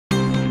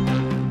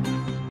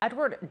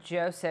Edward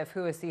Joseph,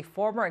 who is the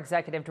former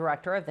executive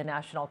director of the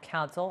National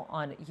Council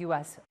on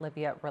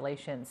US-Libya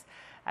Relations.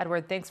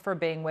 Edward, thanks for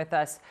being with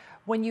us.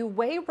 When you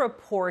weigh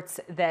reports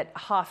that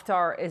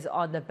Haftar is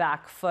on the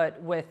back foot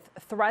with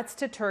threats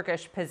to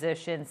Turkish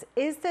positions,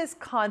 is this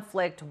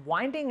conflict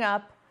winding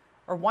up,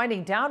 or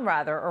winding down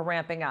rather, or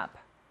ramping up?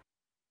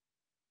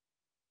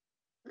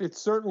 It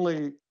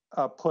certainly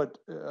put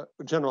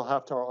General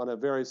Haftar on a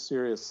very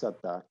serious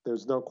setback.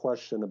 There's no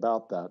question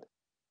about that.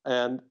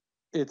 And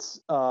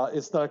it's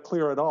not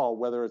clear at all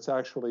whether it's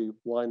actually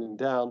winding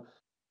down,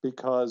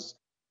 because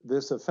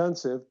this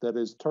offensive that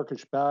is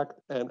Turkish-backed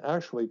and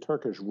actually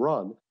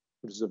Turkish-run,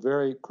 which is a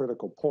very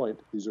critical point.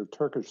 These are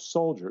Turkish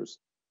soldiers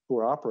who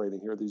are operating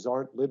here. These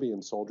aren't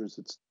Libyan soldiers.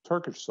 It's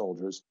Turkish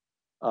soldiers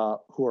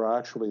who are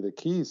actually the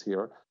keys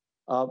here.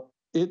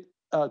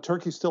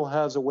 Turkey still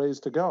has a ways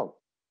to go.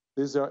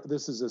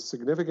 This is a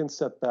significant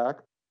setback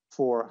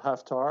for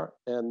Haftar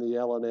and the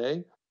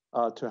LNA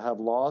to have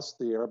lost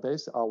the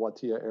airbase,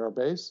 Al-Watiya Air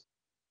Base.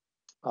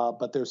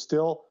 But they're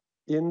still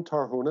in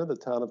Tarhuna, the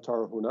town of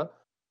Tarhuna,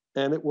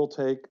 and it will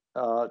take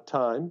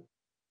time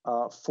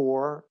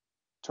for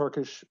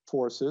Turkish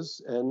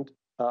forces and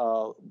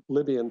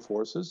Libyan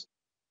forces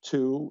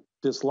to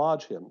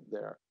dislodge him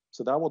there.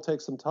 So that will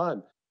take some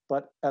time.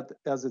 But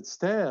as it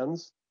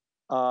stands,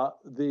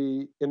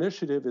 the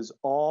initiative is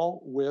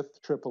all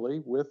with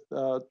Tripoli, with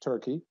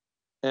Turkey,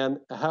 and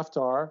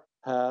Haftar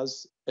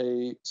has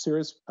a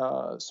serious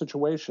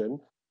situation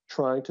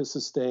trying to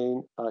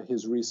sustain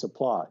his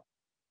resupply.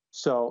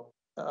 So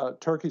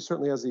Turkey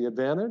certainly has the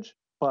advantage,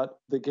 but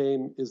the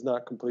game is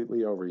not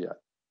completely over yet.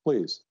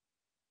 Please.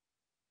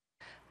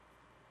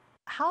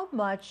 How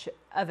much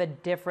of a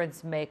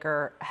difference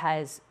maker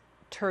has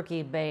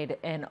Turkey made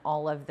in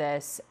all of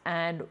this?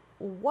 And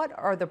what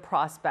are the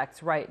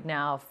prospects right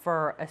now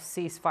for a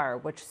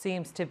ceasefire, which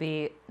seems to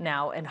be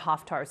now in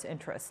Haftar's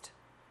interest?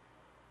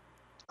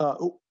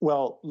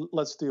 Well,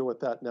 let's deal with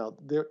that now.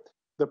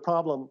 The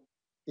problem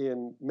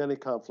in many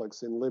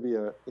conflicts, in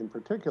Libya in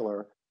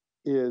particular,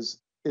 is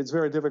it's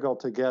very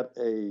difficult to get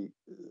a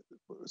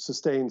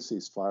sustained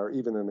ceasefire,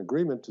 even an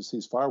agreement to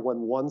ceasefire,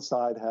 when one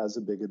side has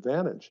a big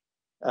advantage,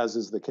 as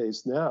is the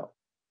case now.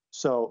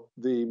 So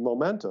the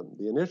momentum,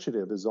 the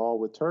initiative is all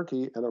with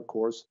Turkey, and of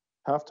course,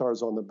 Haftar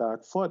is on the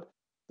back foot.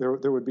 There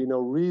would be no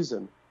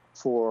reason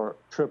for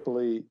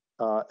Tripoli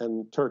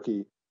and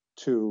Turkey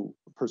to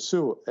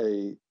pursue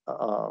a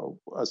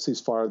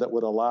ceasefire that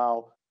would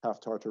allow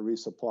Haftar to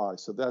resupply.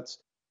 So that's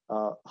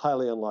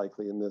highly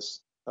unlikely in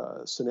this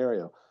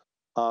scenario.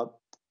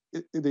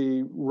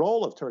 The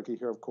role of Turkey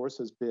here, of course,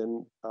 has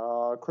been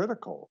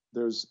critical.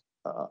 There's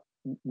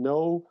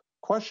no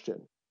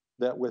question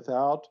that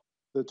without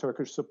the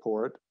Turkish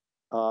support,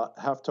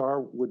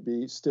 Haftar would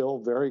be still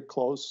very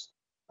close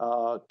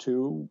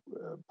to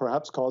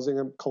perhaps causing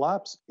a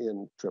collapse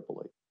in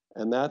Tripoli.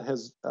 And that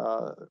has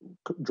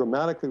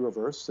dramatically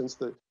reversed since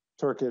the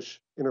Turkish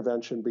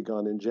intervention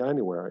begun in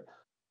January.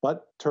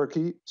 But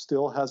Turkey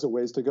still has a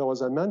ways to go,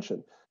 as I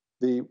mentioned.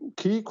 The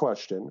key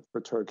question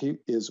for Turkey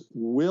is,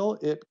 will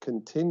it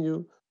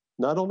continue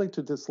not only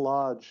to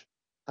dislodge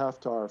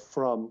Haftar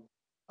from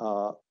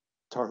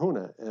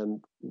Tarhuna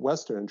and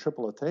Western and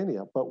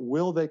Tripolitania, but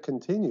will they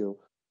continue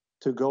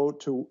to go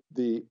to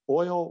the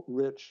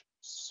oil-rich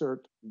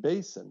Sirte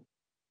Basin,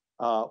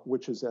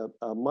 which is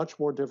a much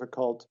more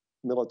difficult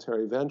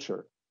military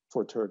venture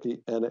for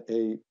Turkey and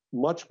a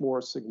much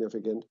more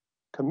significant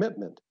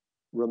commitment.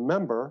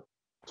 Remember,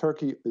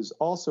 Turkey is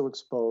also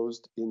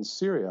exposed in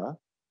Syria,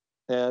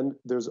 and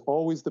there's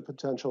always the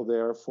potential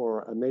there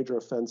for a major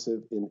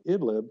offensive in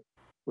Idlib,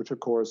 which of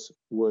course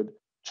would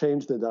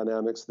change the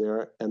dynamics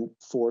there and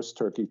force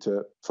Turkey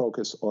to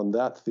focus on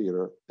that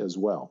theater as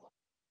well.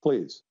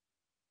 Please.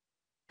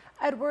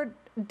 Edward,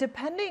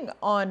 depending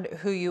on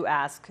who you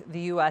ask,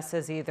 the U.S.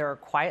 is either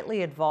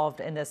quietly involved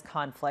in this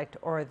conflict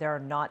or they're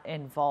not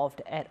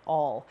involved at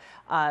all,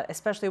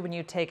 especially when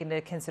you take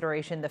into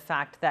consideration the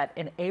fact that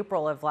in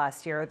April of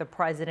last year, the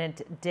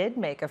president did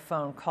make a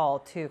phone call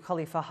to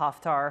Khalifa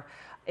Haftar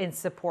in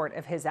support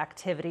of his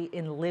activity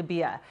in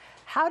Libya.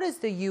 How does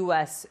the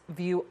U.S.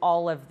 view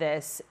all of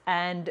this?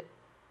 And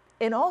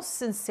in all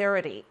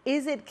sincerity,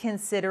 is it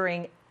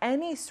considering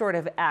any sort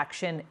of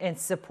action in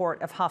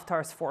support of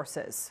Haftar's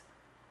forces?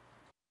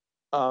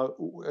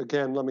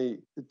 Again, let me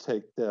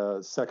take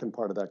the second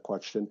part of that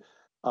question.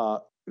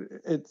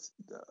 It's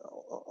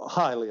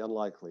highly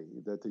unlikely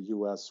that the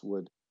U.S.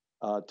 would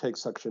take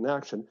such an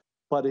action,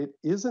 but it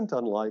isn't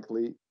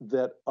unlikely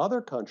that other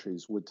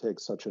countries would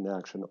take such an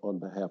action on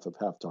behalf of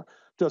Haftar.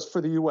 Just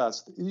for the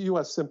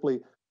U.S.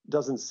 simply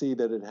doesn't see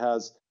that it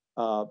has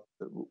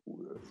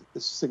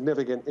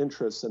significant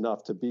interest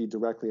enough to be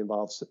directly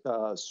involved,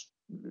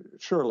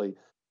 surely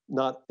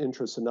not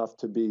interest enough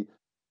to be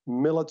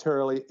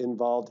militarily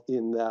involved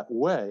in that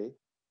way.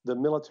 The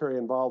military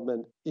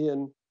involvement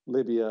in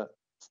Libya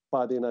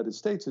by the United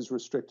States is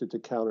restricted to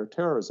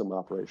counterterrorism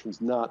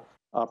operations, not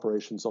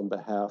operations on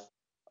behalf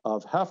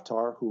of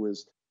Haftar, who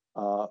is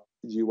the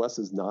U.S.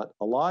 is not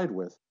allied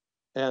with.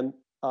 And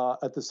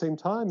at the same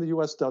time, the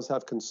U.S. does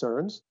have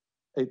concerns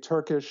a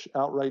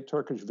outright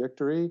Turkish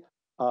victory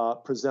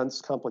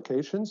presents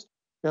complications.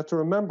 You have to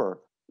remember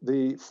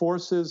the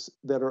forces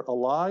that are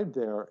allied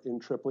there in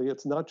Tripoli.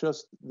 It's not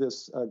just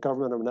this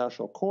government of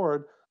national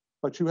accord,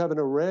 but you have an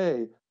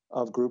array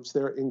of groups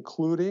there,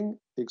 including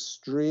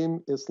extreme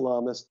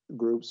Islamist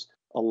groups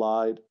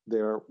allied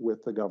there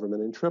with the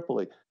government in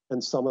Tripoli.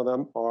 And some of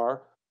them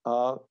are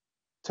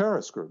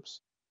terrorist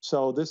groups.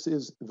 So this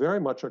is very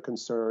much a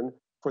concern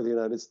for the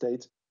United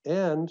States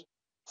and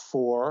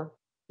for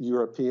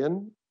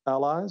European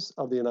allies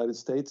of the United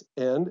States,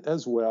 and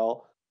as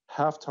well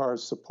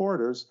Haftar's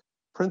supporters,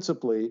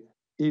 principally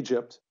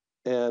Egypt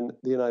and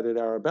the United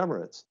Arab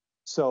Emirates.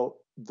 So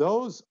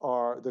those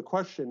are the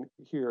question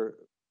here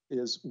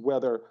is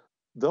whether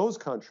those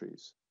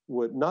countries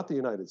would, not the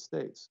United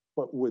States,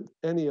 but would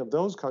any of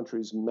those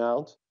countries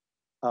mount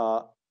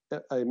a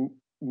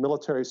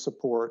military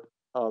support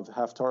of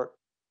Haftar,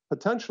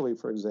 potentially,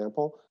 for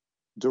example,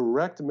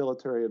 direct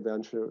military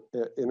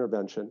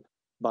intervention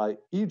by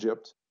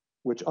Egypt,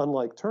 which,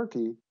 unlike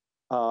Turkey,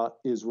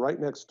 is right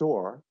next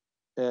door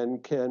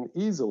and can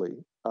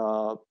easily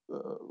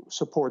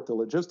support the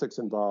logistics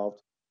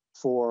involved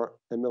for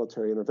a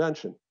military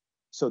intervention.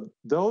 So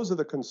those are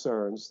the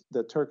concerns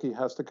that Turkey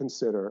has to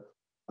consider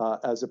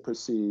as it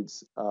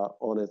proceeds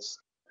on its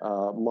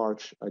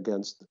march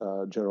against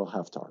General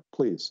Haftar.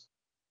 Please.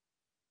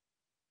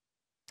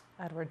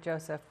 Edward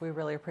Joseph, we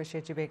really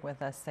appreciate you being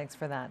with us. Thanks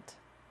for that.